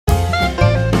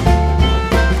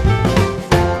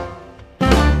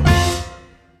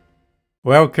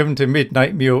Welcome to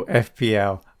Midnight Mule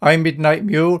FPL. I'm Midnight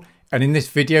Mule, and in this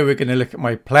video we're going to look at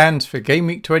my plans for Game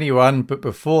Week 21, but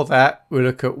before that we'll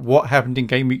look at what happened in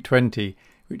Game Week 20,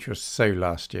 which was so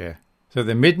last year. So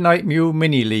the Midnight Mule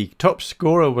Mini League top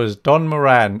scorer was Don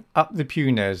Moran, up the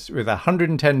Punes, with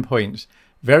 110 points.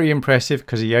 Very impressive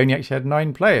because he only actually had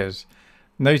 9 players.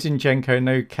 No Zinchenko,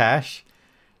 no cash.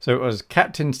 So it was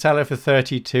Captain Salah for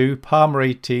 32, Palmer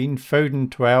 18,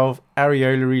 Foden 12,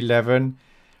 Areola 11,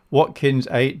 Watkins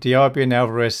 8, Diaby and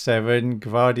Alvarez 7,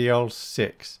 Gvardiol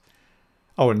 6.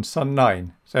 Oh, and Son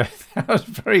 9. So that was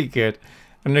very good.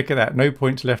 And look at that, no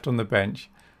points left on the bench.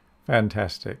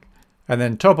 Fantastic. And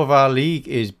then top of our league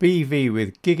is BV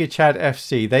with GigaChad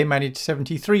FC. They managed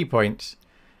 73 points.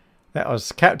 That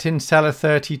was Captain Salah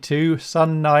 32,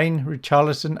 Son 9,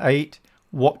 Richarlison 8,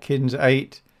 Watkins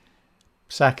 8,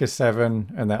 Saka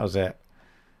 7, and that was it.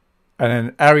 And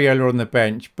then Areola on the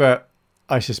bench, but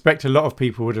I suspect a lot of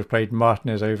people would have played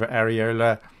Martinez over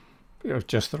Areola. It was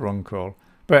just the wrong call.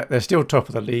 But they're still top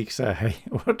of the league, so hey,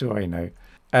 what do I know?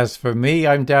 As for me,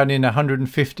 I'm down in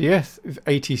 150th with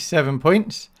 87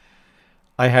 points.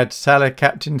 I had Salah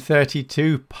captain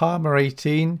 32, Palmer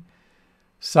 18,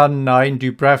 Son 9,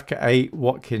 Dubravka 8,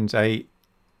 Watkins 8,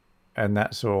 and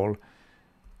that's all.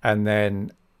 And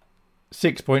then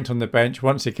 6 points on the bench.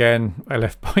 Once again, I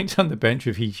left points on the bench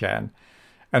with Hichan.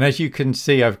 And as you can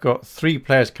see, I've got 3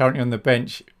 players currently on the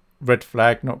bench, red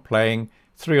flag, not playing.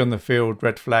 3 on the field,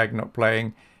 red flag, not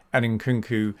playing. And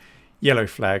Nkunku, yellow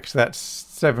flag. So that's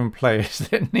 7 players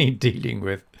that need dealing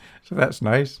with. So that's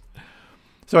nice.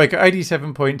 So I got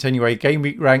 87 points anyway. Game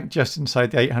week rank just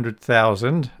inside the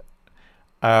 800,000.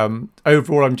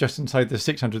 Overall, I'm just inside the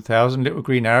 600,000. Little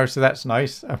green arrow, so that's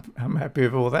nice. I'm happy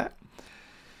with all that.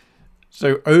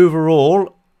 So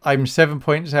overall, I'm 7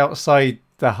 points outside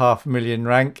the 500,000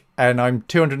 rank, and I'm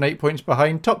 208 points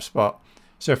behind top spot.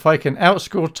 So if I can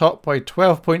outscore top by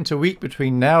 12 points a week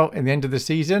between now and the end of the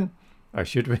season, I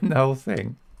should win the whole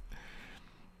thing.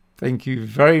 Thank you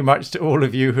very much to all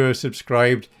of you who are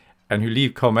subscribed and who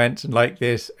leave comments and like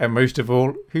this, and most of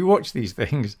all, who watch these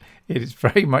things. It is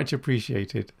very much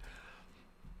appreciated.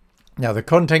 Now, the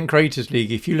Content Creators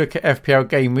League, if you look at FPL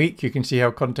Game Week, you can see how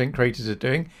content creators are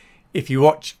doing. If you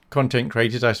watch content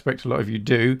creators, I expect a lot of you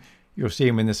do, you'll see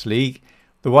them in this league.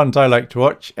 The ones I like to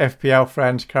watch, FPL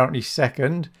France currently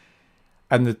 2nd,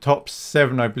 and the top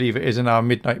 7, I believe it is, in our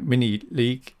Midnight Mini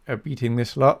League are beating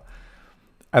this lot.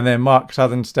 And then Mark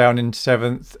Southern's down in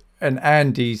 7th, and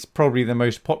Andy's probably the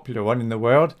most popular one in the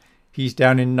world. He's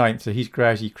down in 9th, so he's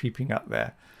gradually creeping up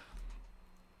there.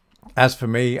 As for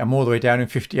me, I'm all the way down in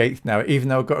 58th now, even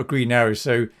though I've got a green arrow.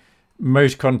 So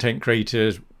most content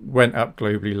creators went up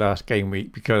globally last game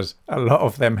week because a lot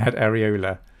of them had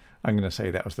Areola. I'm going to say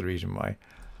that was the reason why.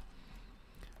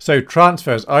 So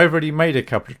transfers. I've already made a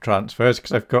couple of transfers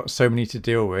because I've got so many to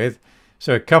deal with.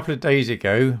 So a couple of days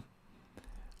ago,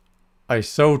 I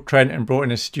sold Trent and brought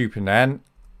in a Stupinan.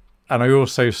 And I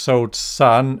also sold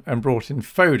Son and brought in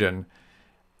Foden.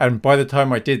 And by the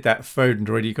time I did that, Foden had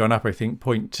already gone up, I think,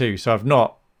 0.2. So I've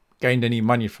not gained any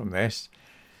money from this.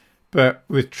 But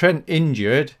with Trent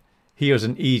injured, he was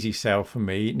an easy sell for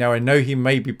me. Now, I know he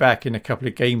may be back in a couple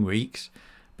of game weeks.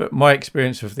 But my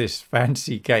experience of this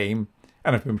fantasy game,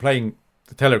 and I've been playing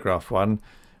the Telegraph one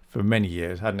for many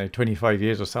years, I don't know, 25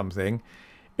 years or something,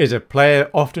 is a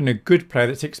player, often a good player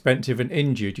that's expensive and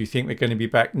injured. You think they're going to be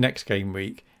back next game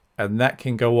week. And that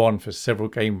can go on for several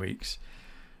game weeks.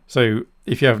 So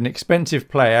if you have an expensive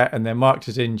player and they're marked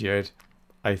as injured,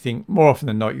 I think more often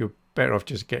than not, you're better off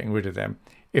just getting rid of them.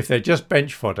 If they're just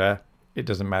bench fodder, it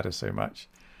doesn't matter so much.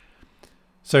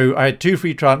 So I had 2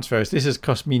 free transfers. This has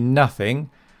cost me nothing.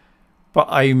 But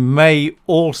I may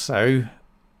also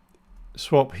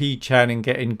swap Hichan and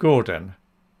get in Gordon.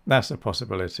 That's a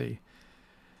possibility.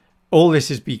 All this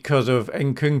is because of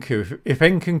Nkunku. If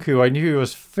Nkunku, I knew he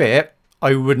was fit,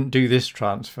 I wouldn't do this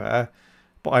transfer.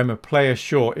 But I'm a player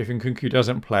short if Nkunku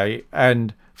doesn't play.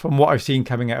 And from what I've seen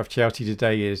coming out of Chelsea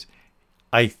today is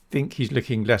I think he's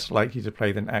looking less likely to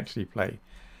play than actually play.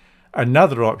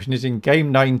 Another option is in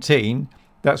game 19.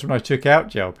 That's when I took out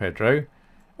João Pedro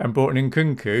and brought in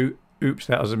Nkunku. Oops,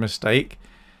 that was a mistake.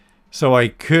 So I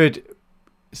could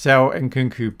sell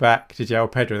Nkunku back to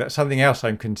João Pedro. That's something else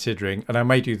I'm considering. And I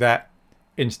may do that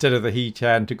instead of the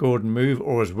Hichan to Gordon move,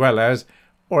 or as well as,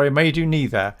 or I may do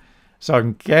neither. So I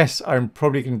guess I'm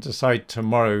probably going to decide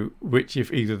tomorrow which,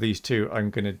 if either of these two, I'm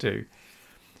going to do.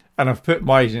 And I've put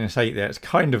 -8 there. It's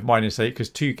kind of -8 because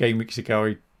 2 game weeks ago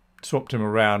I swapped them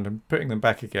around and putting them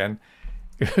back again.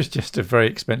 It was just a very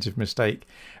expensive mistake.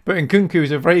 But Nkunku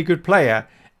is a very good player.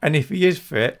 And if he is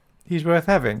fit, he's worth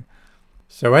having.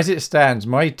 So as it stands,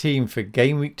 my team for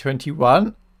Game Week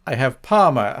 21, I have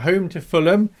Palmer at home to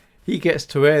Fulham. He gets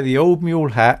to wear the old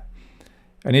mule hat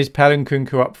and his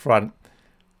Palankunku up front.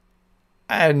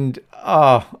 And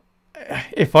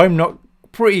if I'm not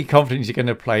pretty confident he's going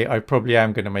to play, I probably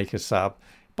am going to make a sub.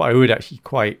 But I would actually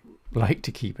quite like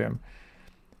to keep him.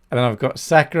 And then I've got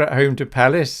Saka at home to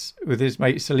Palace with his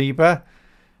mate Saliba.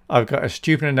 I've got a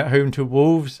Estupiñán at home to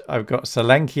Wolves. I've got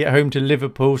Solanke at home to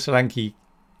Liverpool. Solanke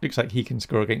looks like he can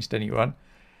score against anyone.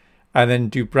 And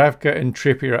then Dubravka and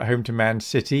Trippier at home to Man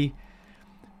City.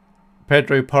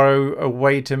 Pedro Porro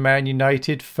away to Man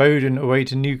United. Foden away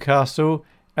to Newcastle.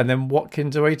 And then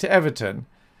Watkins away to Everton.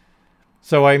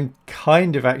 So I'm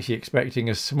kind of actually expecting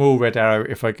a small red arrow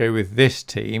if I go with this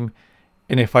team.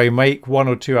 And if I make one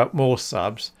or two up more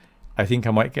subs, I think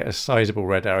I might get a sizable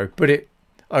red arrow. But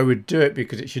I would do it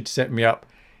because it should set me up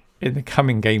in the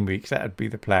coming game weeks. That would be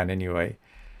the plan anyway.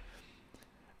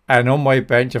 And on my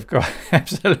bench, I've got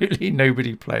absolutely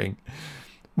nobody playing.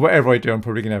 Whatever I do, I'm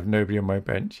probably going to have nobody on my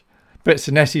bench. But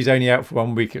Senesi's only out for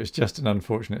 1 week. It was just an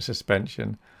unfortunate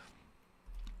suspension.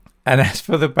 And as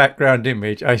for the background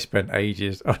image, I spent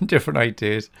ages on different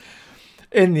ideas.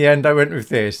 In the end, I went with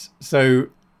this. So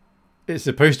it's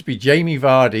supposed to be Jamie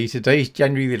Vardy. Today's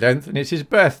January the 11th, and it's his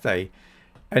birthday.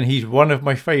 And he's one of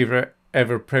my favourite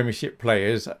ever Premiership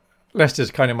players.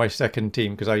 Leicester's kind of my second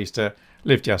team because I used to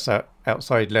live just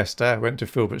outside Leicester. Went to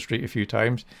Filbert Street a few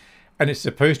times. And it's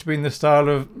supposed to be in the style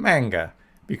of manga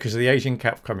because of the Asian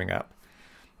Cup coming up.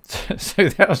 So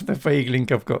that was the vague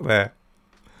link I've got there.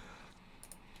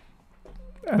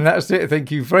 And that's it.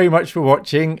 Thank you very much for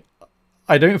watching.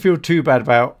 I don't feel too bad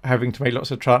about having to make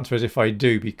lots of transfers if I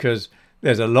do, because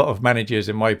there's a lot of managers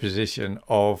in my position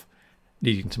of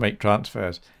needing to make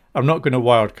transfers. I'm not going to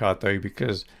wildcard though,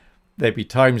 because there'll be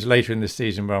times later in the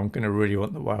season where I'm going to really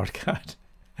want the wildcard.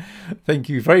 Thank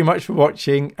you very much for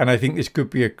watching. And I think this could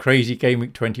be a crazy Game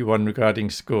Week 21 regarding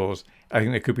scores. I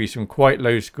think there could be some quite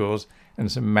low scores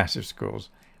and some massive scores.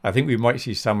 I think we might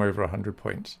see some over 100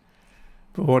 points.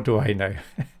 But what do I know?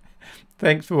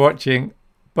 Thanks for watching.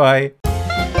 Bye.